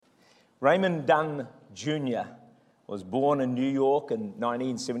Raymond Dunn Jr. was born in New York in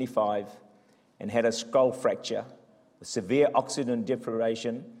 1975 and had a skull fracture, a severe oxygen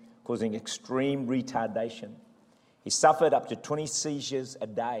deprivation causing extreme retardation. He suffered up to 20 seizures a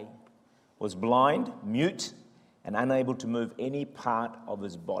day, was blind, mute, and unable to move any part of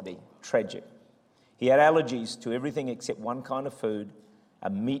his body. Tragic. He had allergies to everything except one kind of food, a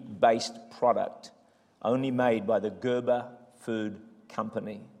meat-based product only made by the Gerber Food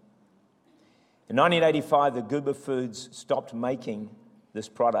Company. In 1985, the Gerber Foods stopped making this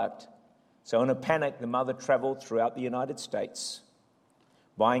product. So in a panic, the mother traveled throughout the United States,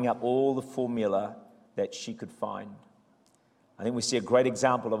 buying up all the formula that she could find. I think we see a great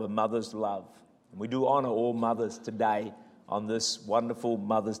example of a mother's love. And we do honor all mothers today on this wonderful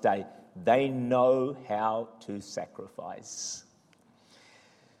Mother's Day. They know how to sacrifice.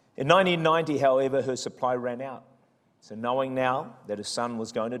 In 1990, however, her supply ran out. So knowing now that her son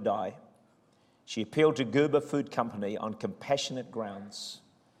was going to die, she appealed to Gerber Food Company on compassionate grounds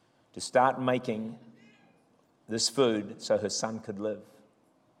to start making this food so her son could live.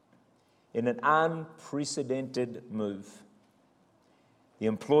 In an unprecedented move, the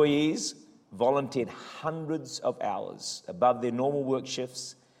employees volunteered hundreds of hours above their normal work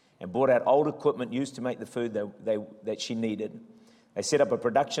shifts and bought out old equipment used to make the food that she needed. They set up a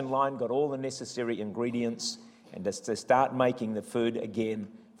production line, got all the necessary ingredients, and to start making the food again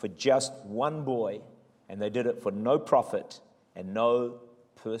for just one boy, and they did it for no profit and no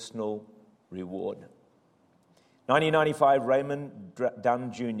personal reward. 1995, Raymond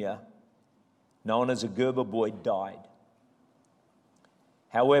Dunn Jr., known as a Gerber boy, died.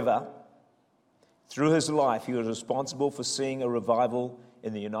 However, through his life, he was responsible for seeing a revival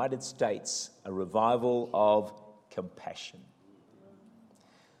in the United States, a revival of compassion.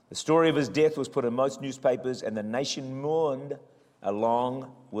 The story of his death was put in most newspapers, and the nation mourned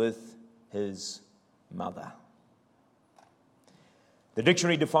along with his mother. The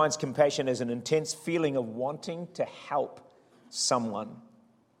dictionary defines compassion as an intense feeling of wanting to help someone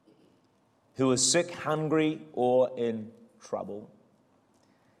who is sick, hungry, or in trouble.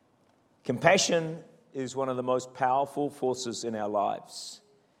 Compassion is one of the most powerful forces in our lives.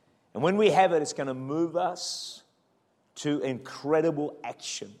 And when we have it, it's going to move us to incredible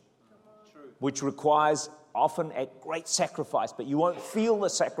action, which requires often at great sacrifice, but you won't feel the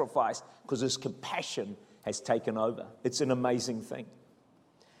sacrifice because this compassion has taken over. It's an amazing thing.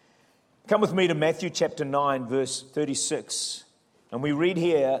 Come with me to Matthew chapter 9, verse 36, and we read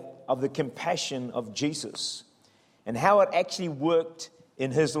here of the compassion of Jesus and how it actually worked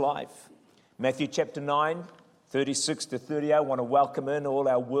in his life. Matthew chapter 9, 36 to 38. I want to welcome in all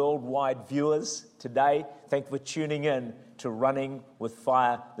our worldwide viewers today. Thank you for tuning in to Running with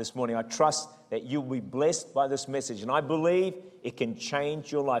Fire this morning. I trust that you'll be blessed by this message, and I believe it can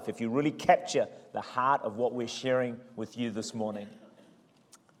change your life if you really capture the heart of what we're sharing with you this morning.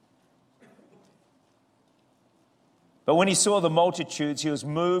 But when he saw the multitudes, he was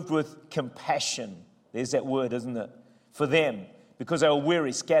moved with compassion. There's that word, isn't it? For them, because they were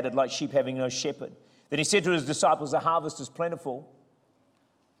weary, scattered like sheep having no shepherd. Then he said to his disciples, the harvest is plentiful,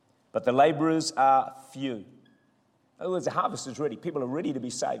 but the laborers are few. In other words, the harvest is ready. People are ready to be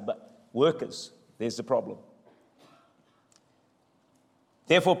saved, but workers, there's the problem.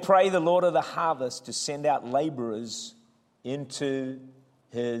 Therefore, pray the Lord of the harvest to send out laborers into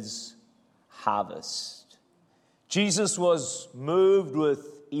his harvest. Jesus was moved with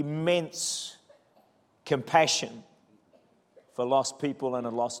immense compassion for lost people in a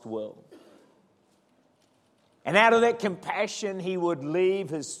lost world. And out of that compassion, he would leave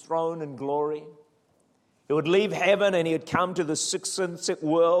his throne in glory. He would leave heaven and he would come to the sick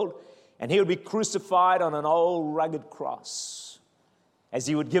world, and he would be crucified on an old rugged cross as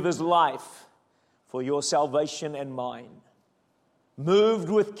he would give his life for your salvation and mine. Moved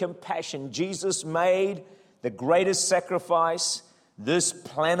with compassion, Jesus made the greatest sacrifice this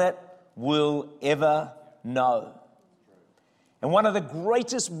planet will ever know. And one of the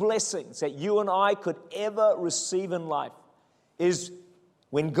greatest blessings that you and I could ever receive in life is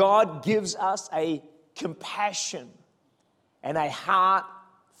when God gives us a compassion and a heart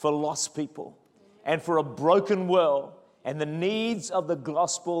for lost people and for a broken world and the needs of the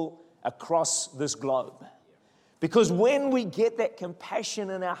gospel across this globe. Because when we get that compassion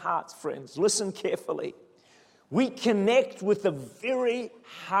in our hearts, friends, listen carefully, we connect with the very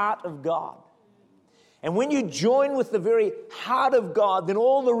heart of God. And when you join with the very heart of God, then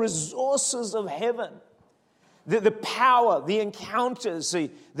all the resources of heaven, the power, the encounters,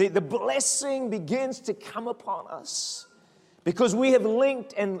 the blessing begins to come upon us. Because we have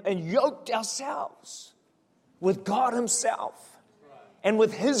linked and yoked ourselves with God himself. and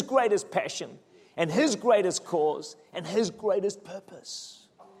with His greatest passion and His greatest cause and His greatest purpose.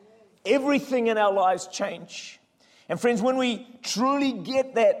 Everything in our lives change. And friends, when we truly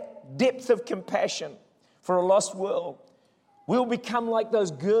get that depth of compassion for a lost world, we'll become like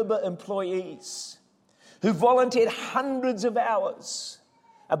those Gerber employees who volunteered hundreds of hours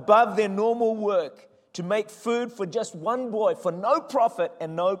above their normal work to make food for just one boy for no profit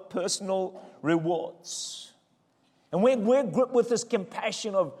and no personal rewards. And when we're gripped with this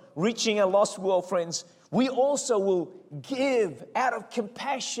compassion of reaching a lost world, friends, we also will give out of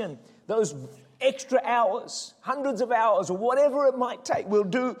compassion those extra hours, hundreds of hours, or whatever it might take. We'll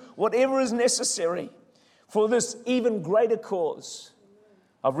do whatever is necessary for this even greater cause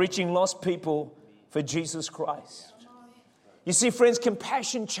of reaching lost people for Jesus Christ. You see, friends,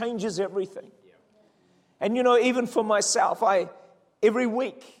 compassion changes everything. And you know, even for myself, every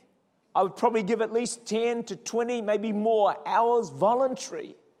week, I would probably give at least 10 to 20, maybe more hours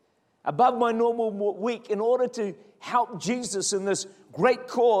voluntary above my normal week in order to help Jesus in this great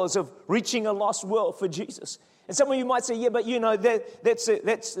cause of reaching a lost world for Jesus. And some of you might say, yeah, but you know, that's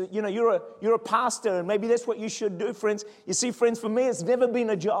you know, you're a pastor and maybe that's what you should do, friends. You see, friends, for me, it's never been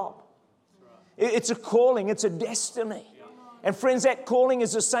a job. It's a calling, it's a destiny. And friends, that calling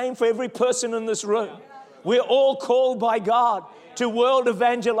is the same for every person in this room. We're all called by God to world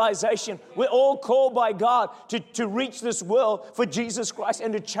evangelization. We're all called by God to reach this world for Jesus Christ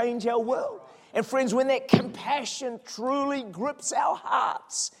and to change our world. And friends, when that compassion truly grips our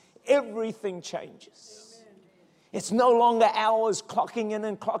hearts, everything changes. It's no longer hours clocking in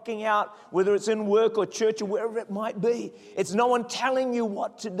and clocking out, whether it's in work or church or wherever it might be. It's no one telling you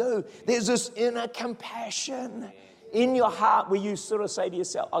what to do. There's this inner compassion in your heart where you sort of say to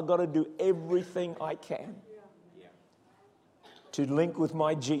yourself, I've got to do everything I can to link with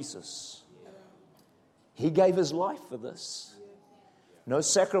my Jesus. He gave His life for this. No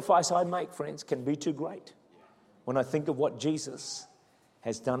sacrifice I make, friends, can be too great when I think of what Jesus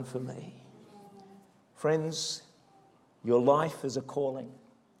has done for me. Friends, your life is a calling.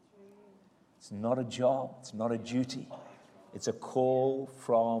 It's not a job. It's not a duty. It's a call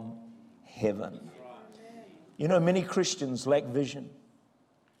from heaven. You know, many Christians lack vision.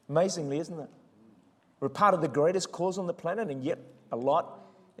 Amazingly, isn't it? We're part of the greatest cause on the planet, and yet a lot,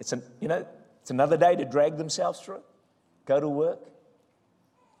 it's another day to drag themselves through. Go to work,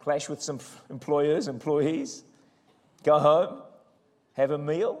 clash with some employees, go home, have a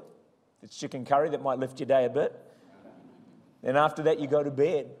meal. It's chicken curry that might lift your day a bit. Then after that, you go to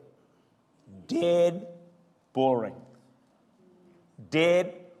bed. Dead boring.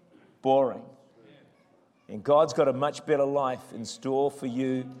 Dead boring. And God's got a much better life in store for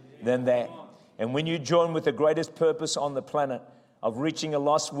you than that. And when you join with the greatest purpose on the planet of reaching a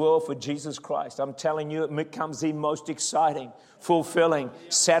lost world for Jesus Christ, I'm telling you, it becomes the most exciting, fulfilling,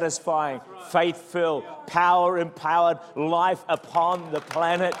 satisfying, faith-filled, power-empowered life upon the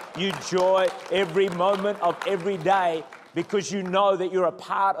planet. You enjoy every moment of every day because you know that you're a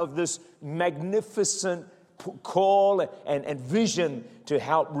part of this magnificent call and vision to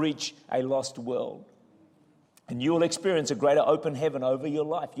help reach a lost world. And you'll experience a greater open heaven over your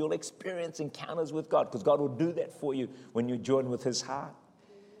life. You'll experience encounters with God because God will do that for you when you join with His heart.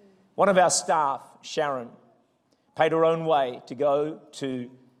 One of our staff, Sharon, paid her own way to go to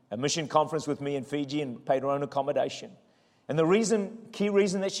a mission conference with me in Fiji and paid her own accommodation. And the key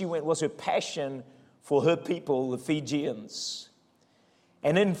reason that she went was her passion for her people, the Fijians.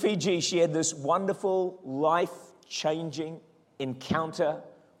 And in Fiji, she had this wonderful, life-changing encounter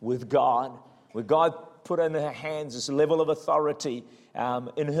with God, where God put in her hands this level of authority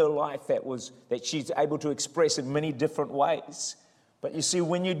in her life that she's able to express in many different ways. But you see,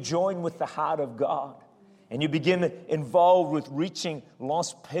 when you join with the heart of God and you begin involved with reaching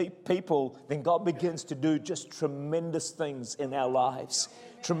lost people, then God begins to do just tremendous things in our lives.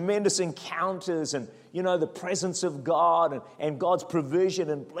 Tremendous encounters and, you know, the presence of God and God's provision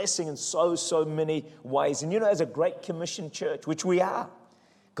and blessing in so many ways. And, you know, as a Great Commission church, which we are,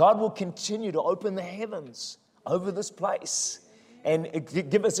 God will continue to open the heavens over this place and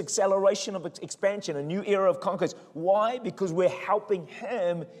give us acceleration of expansion, a new era of conquest. Why? Because we're helping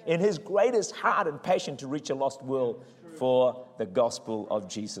Him in His greatest heart and passion to reach a lost world for the gospel of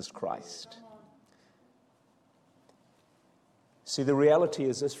Jesus Christ. See, the reality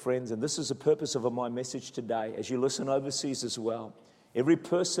is this, friends, and this is the purpose of my message today, as you listen overseas as well. Every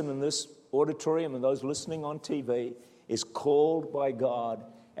person in this auditorium and those listening on TV is called by God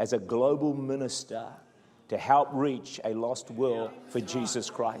as a global minister to help reach a lost world for Jesus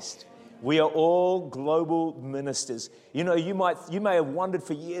Christ. We are all global ministers. You know, you may have wondered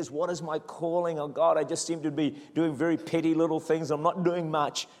for years, what is my calling? Oh God, I just seem to be doing very petty little things. I'm not doing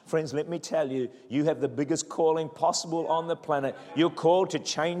much. Friends, let me tell you, you have the biggest calling possible on the planet. You're called to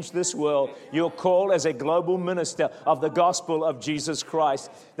change this world. You're called as a global minister of the gospel of Jesus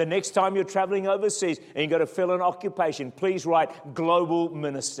Christ. The next time you're traveling overseas and you've got to fill an occupation, please write global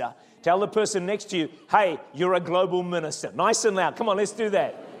minister. Tell the person next to you, hey, you're a global minister. Nice and loud. Come on, let's do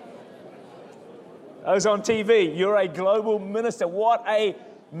that. Those on TV, you're a global minister. What a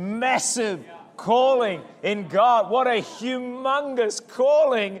massive calling in God. What a humongous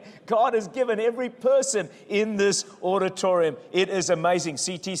calling God has given every person in this auditorium. It is amazing.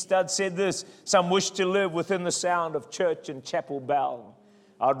 C.T. Studd said this, some wish to live within the sound of church and chapel bell.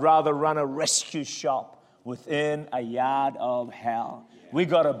 I'd rather run a rescue shop within a yard of hell. We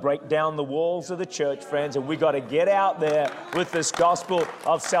got to break down the walls of the church, friends, and we got to get out there with this gospel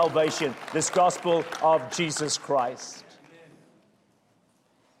of salvation, this gospel of Jesus Christ.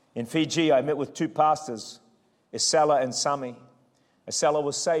 In Fiji, I met with two pastors, Isela and Sami. Isela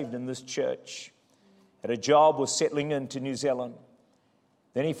was saved in this church. Had a job, was settling into New Zealand.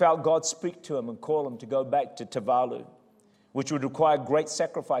 Then he felt God speak to him and call him to go back to Tuvalu, which would require great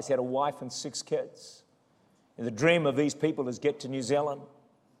sacrifice. He had a wife and 6 kids. And the dream of these people is get to New Zealand.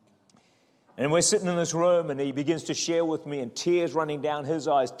 And we're sitting in this room and he begins to share with me and tears running down his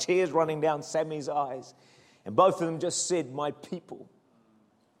eyes, tears running down Sammy's eyes. And both of them just said, my people,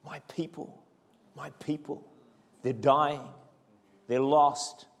 my people, my people. They're dying. They're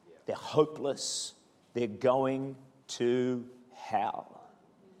lost. They're hopeless. They're going to hell.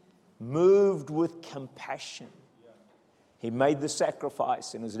 Moved with compassion, he made the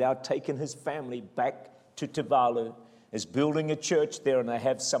sacrifice and has now taken his family back to Tuvalu, is building a church there, and they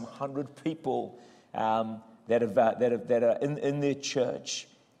have some 100 people that are in their church,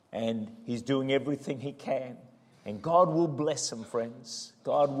 and he's doing everything he can. And God will bless him, friends.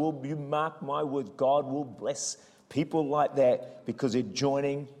 God will, you mark my words, God will bless people like that because they're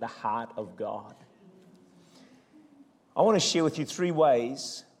joining the heart of God. I want to share with you 3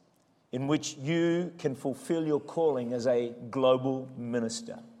 ways in which you can fulfill your calling as a global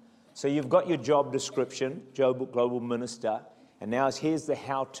minister. So you've got your job description, global minister, and now here's the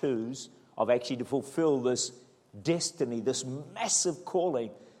how-tos of actually to fulfill this destiny, this massive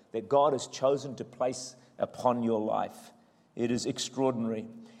calling that God has chosen to place upon your life. It is extraordinary.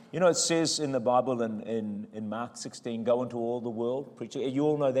 You know, it says in the Bible in Mark 16, go into all the world, preach. You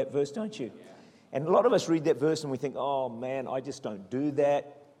all know that verse, don't you? And a lot of us read that verse and we think, oh man, I just don't do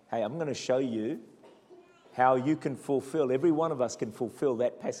that. Hey, I'm going to show you how you can fulfill, every one of us can fulfill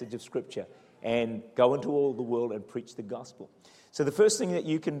that passage of Scripture and go into all the world and preach the gospel. So the first thing that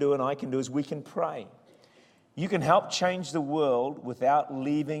you can do and I can do is we can pray. You can help change the world without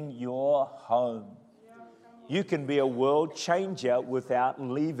leaving your home. You can be a world changer without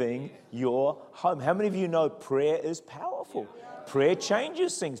leaving your home. How many of you know prayer is powerful? Prayer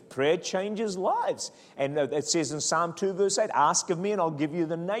changes things. Prayer changes lives. And it says in Psalm 2 verse 8, ask of me and I'll give you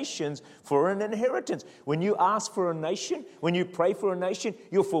the nations for an inheritance. When you ask for a nation, when you pray for a nation,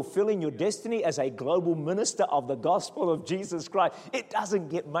 you're fulfilling your destiny as a global minister of the gospel of Jesus Christ. It doesn't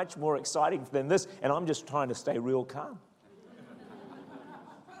get much more exciting than this, and I'm just trying to stay real calm.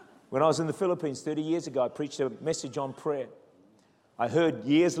 When I was in the Philippines 30 years ago, I preached a message on prayer. I heard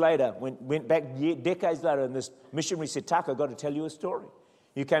years later, went back decades later, and this missionary said, Taka, I've got to tell you a story.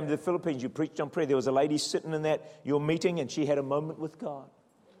 You came to the Philippines, you preached on prayer. There was a lady sitting in your meeting, and she had a moment with God.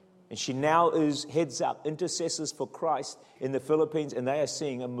 And she now is heads up, intercessors for Christ in the Philippines, and they are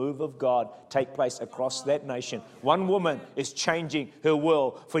seeing a move of God take place across that nation. One woman is changing her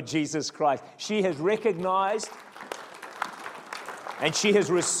world for Jesus Christ. She has recognized and she has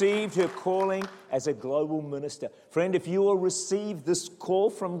received her calling as a global minister. Friend, if you will receive this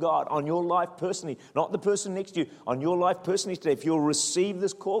call from God on your life personally, not the person next to you, on your life personally today, if you'll receive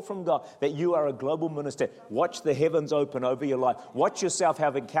this call from God that you are a global minister, watch the heavens open over your life. Watch yourself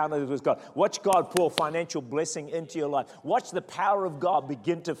have encounters with God. Watch God pour financial blessing into your life. Watch the power of God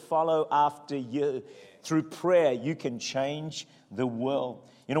begin to follow after you. Through prayer, you can change the world.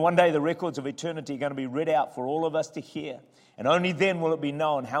 You know, one day the records of eternity are going to be read out for all of us to hear. And only then will it be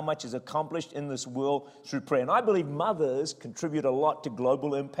known how much is accomplished in this world through prayer. And I believe mothers contribute a lot to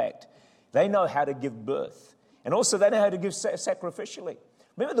global impact. They know how to give birth. And also they know how to give sacrificially.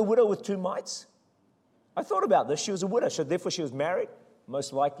 Remember the widow with 2 mites? I thought about this. She was a widow, so therefore she was married.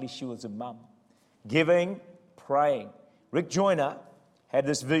 Most likely she was a mum. Giving, praying. Rick Joyner had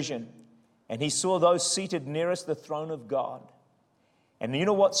this vision, and he saw those seated nearest the throne of God. And you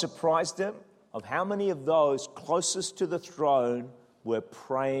know what surprised him? Of how many of those closest to the throne were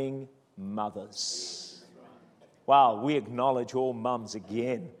praying mothers. Wow, we acknowledge all mums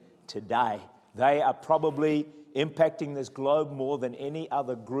again today. They are probably impacting this globe more than any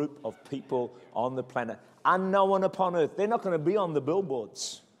other group of people on the planet. Unknown upon earth. They're not going to be on the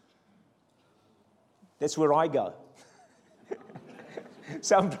billboards. That's where I go.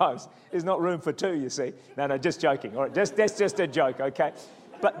 Sometimes there's not room for two, you see. No, just joking. All right, that's just a joke, okay?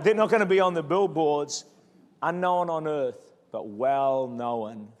 But they're not going to be on the billboards, unknown on earth, but well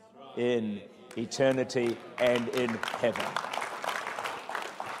known in eternity and in heaven.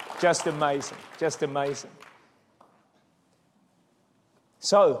 Just amazing, just amazing.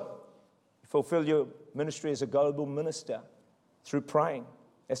 So, fulfill your ministry as a global minister through praying.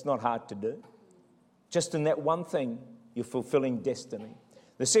 That's not hard to do. Just in that one thing, you're fulfilling destiny.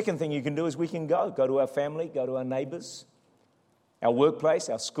 The second thing you can do is we can go to our family, go to our neighbors, our workplace,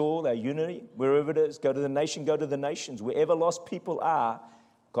 our school, our unity, wherever it is. Go to the nation, go to the nations. Wherever lost people are,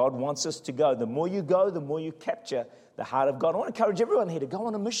 God wants us to go. The more you go, the more you capture the heart of God. I want to encourage everyone here to go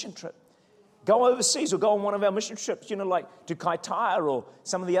on a mission trip. Go overseas or go on one of our mission trips, like to Kaitaia or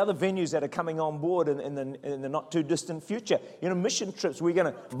some of the other venues that are coming on board in the not too distant future. Mission trips, we're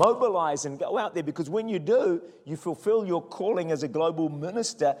going to mobilize and go out there, because when you do, you fulfill your calling as a global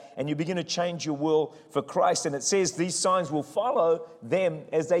minister and you begin to change your world for Christ. And it says these signs will follow them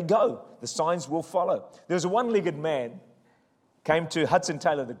as they go. The signs will follow. There was a one-legged man, came to Hudson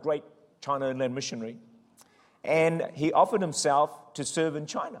Taylor, the great China Inland missionary, and he offered himself to serve in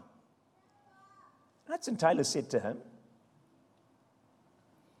China. Hudson Taylor said to him,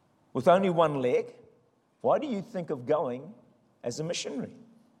 with only one leg, why do you think of going as a missionary?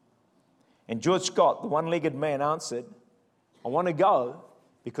 And George Scott, the one-legged man, answered, I want to go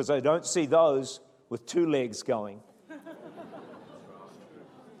because I don't see those with two legs going.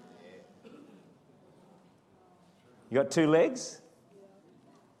 You got two legs?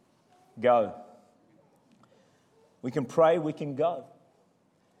 Go. We can pray, we can go.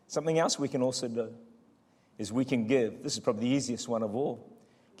 Something else we can also do is we can give. This is probably the easiest one of all.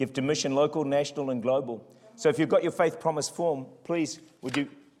 Give to mission, local, national, and global. So if you've got your faith promise form, please, would you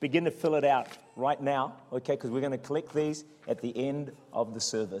begin to fill it out right now, okay? Because we're going to collect these at the end of the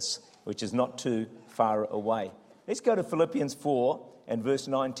service, which is not too far away. Let's go to Philippians 4 and verse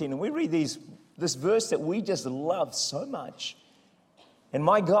 19. And we read this verse that we just love so much. And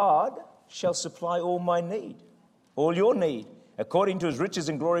my God shall supply all my need, all your need, according to his riches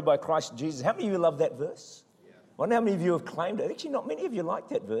and glory by Christ Jesus. How many of you love that verse? I wonder how many of you have claimed it. Actually, not many of you like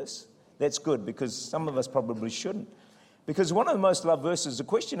that verse. That's good, because some of us probably shouldn't. Because one of the most loved verses, the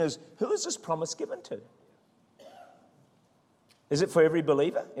question is, who is this promise given to? Is it for every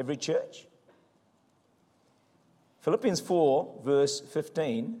believer, every church? Philippians 4, verse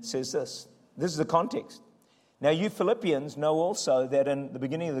 15 says this. This is the context. Now you Philippians know also that in the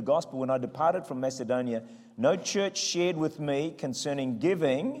beginning of the gospel, when I departed from Macedonia, no church shared with me concerning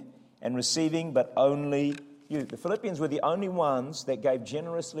giving and receiving, but only you. The Philippians were the only ones that gave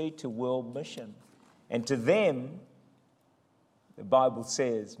generously to world mission. And to them, the Bible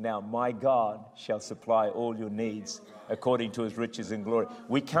says, now my God shall supply all your needs according to his riches and glory.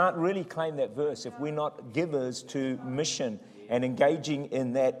 We can't really claim that verse if we're not givers to mission and engaging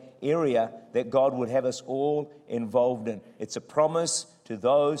in that area that God would have us all involved in. It's a promise to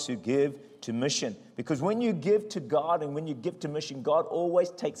those who give to mission. Because when you give to God and when you give to mission, God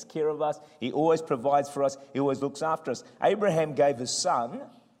always takes care of us. He always provides for us. He always looks after us. Abraham gave his son,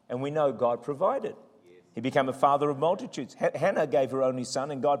 and we know God provided. He became a father of multitudes. Hannah gave her only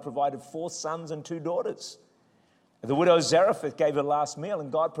son, and God provided 4 sons and 2 daughters. The widow Zarephath gave her last meal,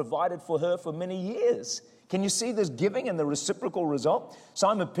 and God provided for her for many years. Can you see this giving and the reciprocal result?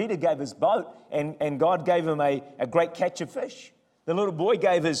 Simon Peter gave his boat, and God gave him a great catch of fish. The little boy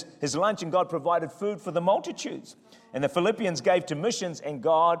gave his lunch, and God provided food for the multitudes. And the Philippians gave to missions, and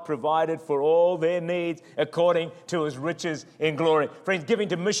God provided for all their needs according to his riches in glory. Friends, giving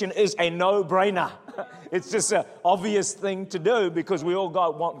to mission is a no-brainer. It's just an obvious thing to do, because we all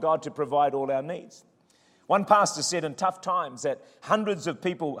want God to provide all our needs. One pastor said in tough times that hundreds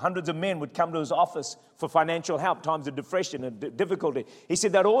of men would come to his office for financial help, times of depression and difficulty. He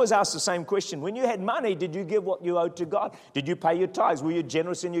said they'd always ask the same question. When you had money, did you give what you owed to God? Did you pay your tithes? Were you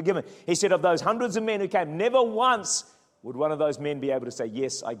generous in your giving? He said of those hundreds of men who came, never once would one of those men be able to say,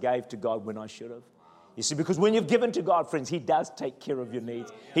 yes, I gave to God when I should have. You see, because when you've given to God, friends, he does take care of your needs.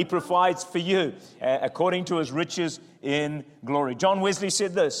 He provides for you according to his riches in glory. John Wesley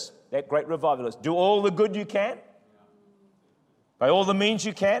said this, that great revivalist: do all the good you can, by all the means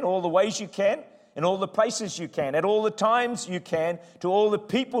you can, all the ways you can, in all the places you can, at all the times you can, to all the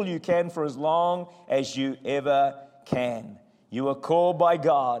people you can, for as long as you ever can. You are called by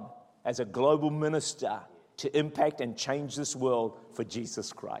God as a global minister to impact and change this world for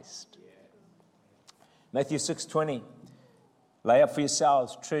Jesus Christ. Matthew 6:20, lay up for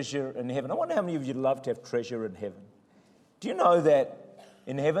yourselves treasure in heaven. I wonder how many of you would love to have treasure in heaven. Do you know that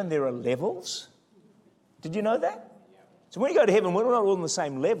in heaven there are levels? Did you know that? So when you go to heaven, we're not all on the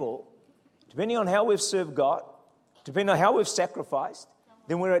same level. Depending on how we've served God, depending on how we've sacrificed,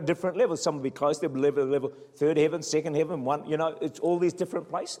 then we're at different levels. Some will be close to level, third heaven, second heaven, one, it's all these different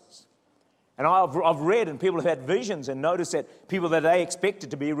places. And I've read, and people have had visions and noticed that people that they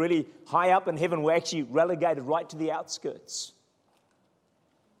expected to be really high up in heaven were actually relegated right to the outskirts.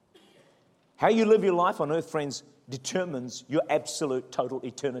 How you live your life on earth, friends, determines your absolute total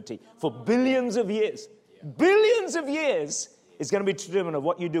eternity. For billions of years is going to be determined of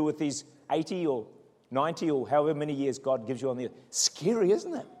what you do with these 80 or 90 or however many years God gives you on the earth. Scary,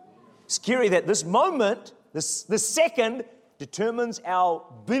 isn't it? Scary that this moment, this second, determines our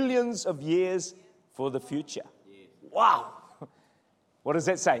billions of years for the future. Wow. What does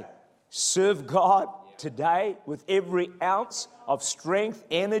that say? Serve God today with every ounce of strength,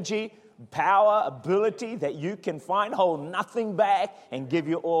 energy, power, ability that you can find. Hold nothing back and give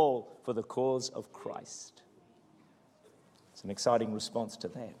your all for the cause of Christ. It's an exciting response to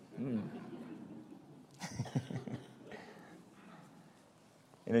that.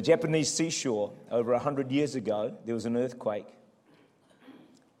 In a Japanese seashore over 100 years ago, there was an earthquake.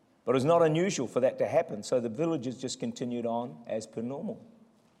 But it was not unusual for that to happen, so the villagers just continued on as per normal.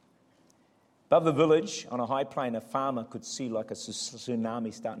 Above the village, on a high plain, a farmer could see like a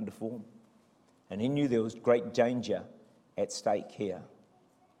tsunami starting to form. And he knew there was great danger at stake here.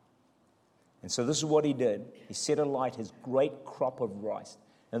 And so this is what he did. He set alight his great crop of rice.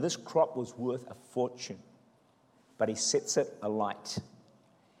 Now this crop was worth a fortune, but he sets it alight.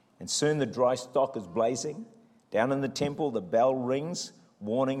 And soon the dry stock is blazing. Down in the temple, the bell rings,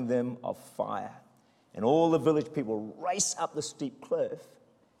 warning them of fire. And all the village people race up the steep cliff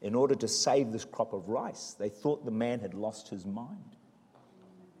in order to save this crop of rice. They thought the man had lost his mind.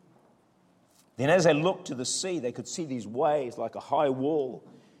 Then as they looked to the sea, they could see these waves like a high wall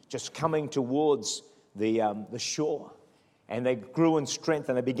just coming towards the shore. And they grew in strength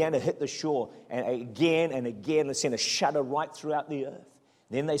and they began to hit the shore. And again, it sent a shudder right throughout the earth.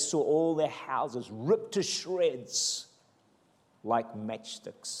 Then they saw all their houses ripped to shreds like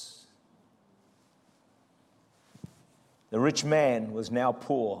matchsticks. The rich man was now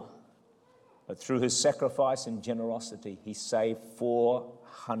poor, but through his sacrifice and generosity, he saved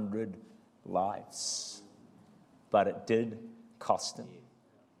 400 lives. But it did cost him.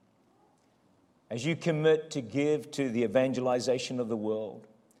 As you commit to give to the evangelization of the world,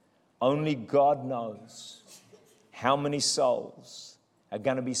 only God knows how many souls are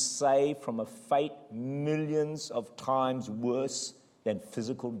going to be saved from a fate millions of times worse than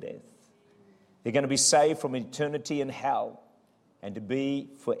physical death. They're going to be saved from eternity in hell and to be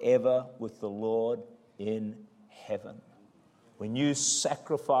forever with the Lord in heaven. When you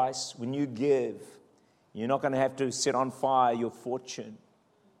sacrifice, when you give, you're not going to have to set on fire your fortune.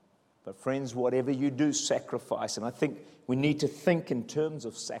 But friends, whatever you do, sacrifice. And I think we need to think in terms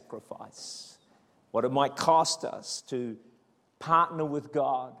of sacrifice. What it might cost us to partner with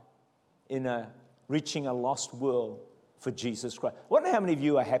God in reaching a lost world for Jesus Christ. I wonder how many of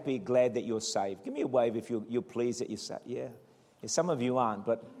you are happy, glad that you're saved. Give me a wave if you're pleased that you're saved. Yeah, some of you aren't,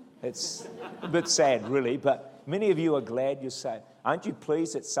 but it's a bit sad, really. But many of you are glad you're saved. Aren't you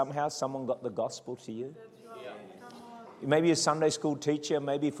pleased that somehow someone got the gospel to you? Maybe a Sunday school teacher.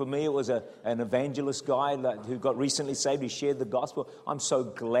 Maybe for me it was an evangelist guy who got recently saved. He shared the gospel. I'm so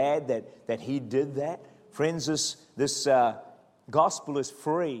glad that he did that. Friends, this gospel is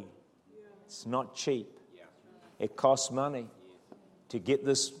free. It's not cheap. It costs money to get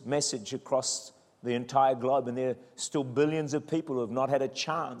this message across the entire globe. And there are still billions of people who have not had a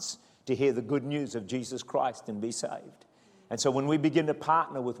chance to hear the good news of Jesus Christ and be saved. And so when we begin to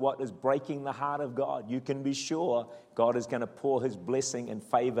partner with what is breaking the heart of God, you can be sure God is going to pour his blessing and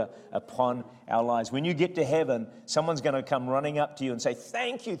favor upon our lives. When you get to heaven, someone's going to come running up to you and say,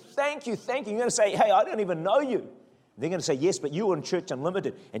 thank you, thank you, thank you. You're going to say, hey, I don't even know you. They're going to say, yes, but you were in Church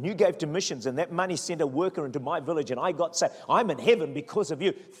Unlimited and you gave to missions and that money sent a worker into my village and I got saved. I'm in heaven because of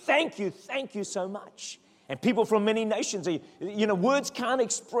you. Thank you so much. And people from many nations, words can't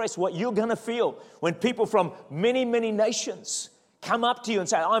express what you're going to feel when people from many, many nations come up to you and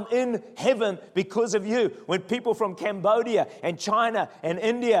say, I'm in heaven because of you. When people from Cambodia and China and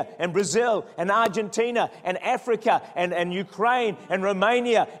India and Brazil and Argentina and Africa and Ukraine and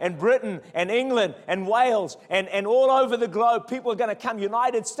Romania and Britain and England and Wales and all over the globe, people are going to come,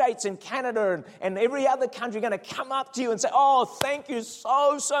 United States and Canada and every other country are going to come up to you and say, oh, thank you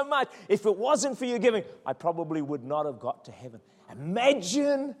so much. If it wasn't for your giving, I probably would not have got to heaven.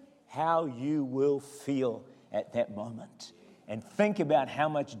 Imagine how you will feel at that moment. And think about how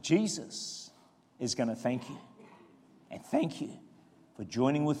much Jesus is going to thank you. And thank you for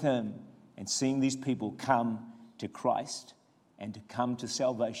joining with him and seeing these people come to Christ and to come to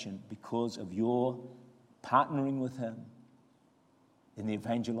salvation because of your partnering with him in the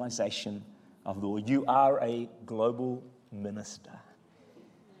evangelization of the Lord. You are a global minister.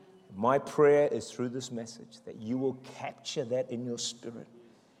 My prayer is through this message that you will capture that in your spirit.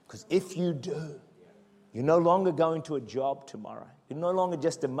 Because if you do, you're no longer going to a job tomorrow. You're no longer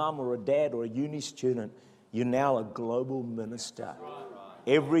just a mum or a dad or a uni student. You're now a global minister.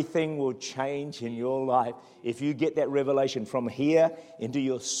 Everything will change in your life if you get that revelation from here into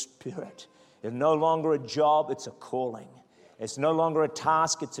your spirit. It's no longer a job, it's a calling. It's no longer a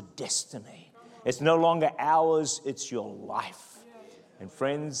task, it's a destiny. It's no longer hours, it's your life. And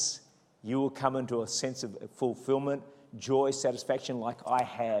friends, you will come into a sense of fulfillment, joy, satisfaction like I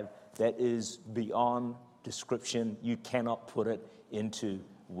have that is beyond description. You cannot put it into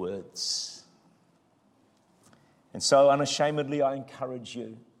words. And so unashamedly, I encourage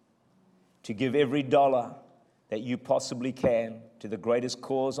you to give every dollar that you possibly can to the greatest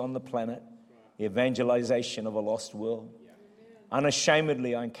cause on the planet, the evangelization of a lost world.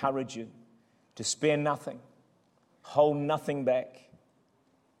 Unashamedly, I encourage you to spare nothing, hold nothing back.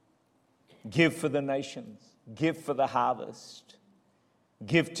 Give for the nations, give for the harvest,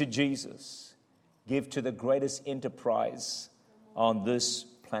 give to Jesus. Give to the greatest enterprise on this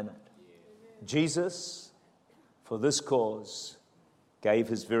planet. Jesus, for this cause, gave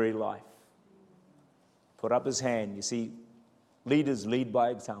his very life. Put up his hand. You see, leaders lead by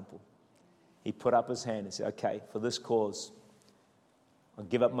example. He put up his hand and said, okay, for this cause, I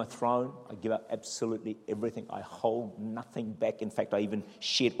give up my throne. I give up absolutely everything. I hold nothing back. In fact, I even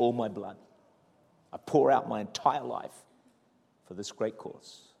shed all my blood. I pour out my entire life for this great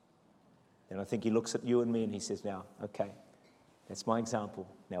cause. And I think he looks at you and me and he says, now, okay, that's my example.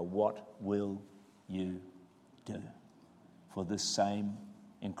 Now, what will you do for this same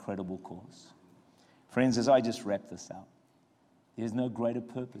incredible cause? Friends, as I just wrap this up, there's no greater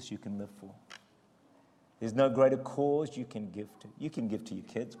purpose you can live for. There's no greater cause you can give to. You can give to your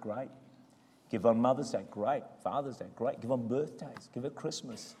kids, great. Give on Mother's Day, great. Father's Day, great. Give on birthdays, give at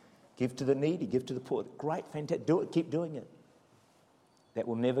Christmas. Give to the needy, give to the poor. Great, fantastic. Do it, keep doing it. That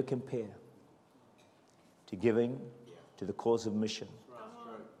will never compare to giving to the cause of mission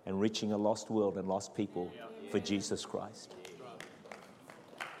and reaching a lost world and lost people for Jesus Christ.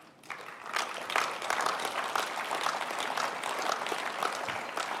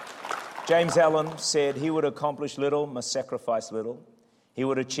 James Allen said he would accomplish little, must sacrifice little. He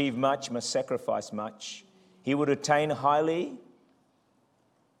would achieve much, must sacrifice much. He would attain highly,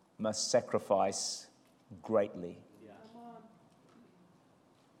 must sacrifice greatly.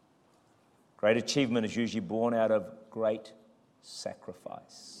 Great achievement is usually born out of great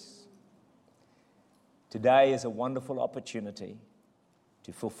sacrifice. Today is a wonderful opportunity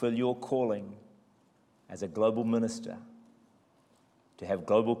to fulfill your calling as a global minister, to have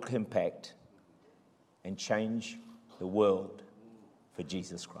global impact and change the world for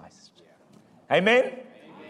Jesus Christ. Amen?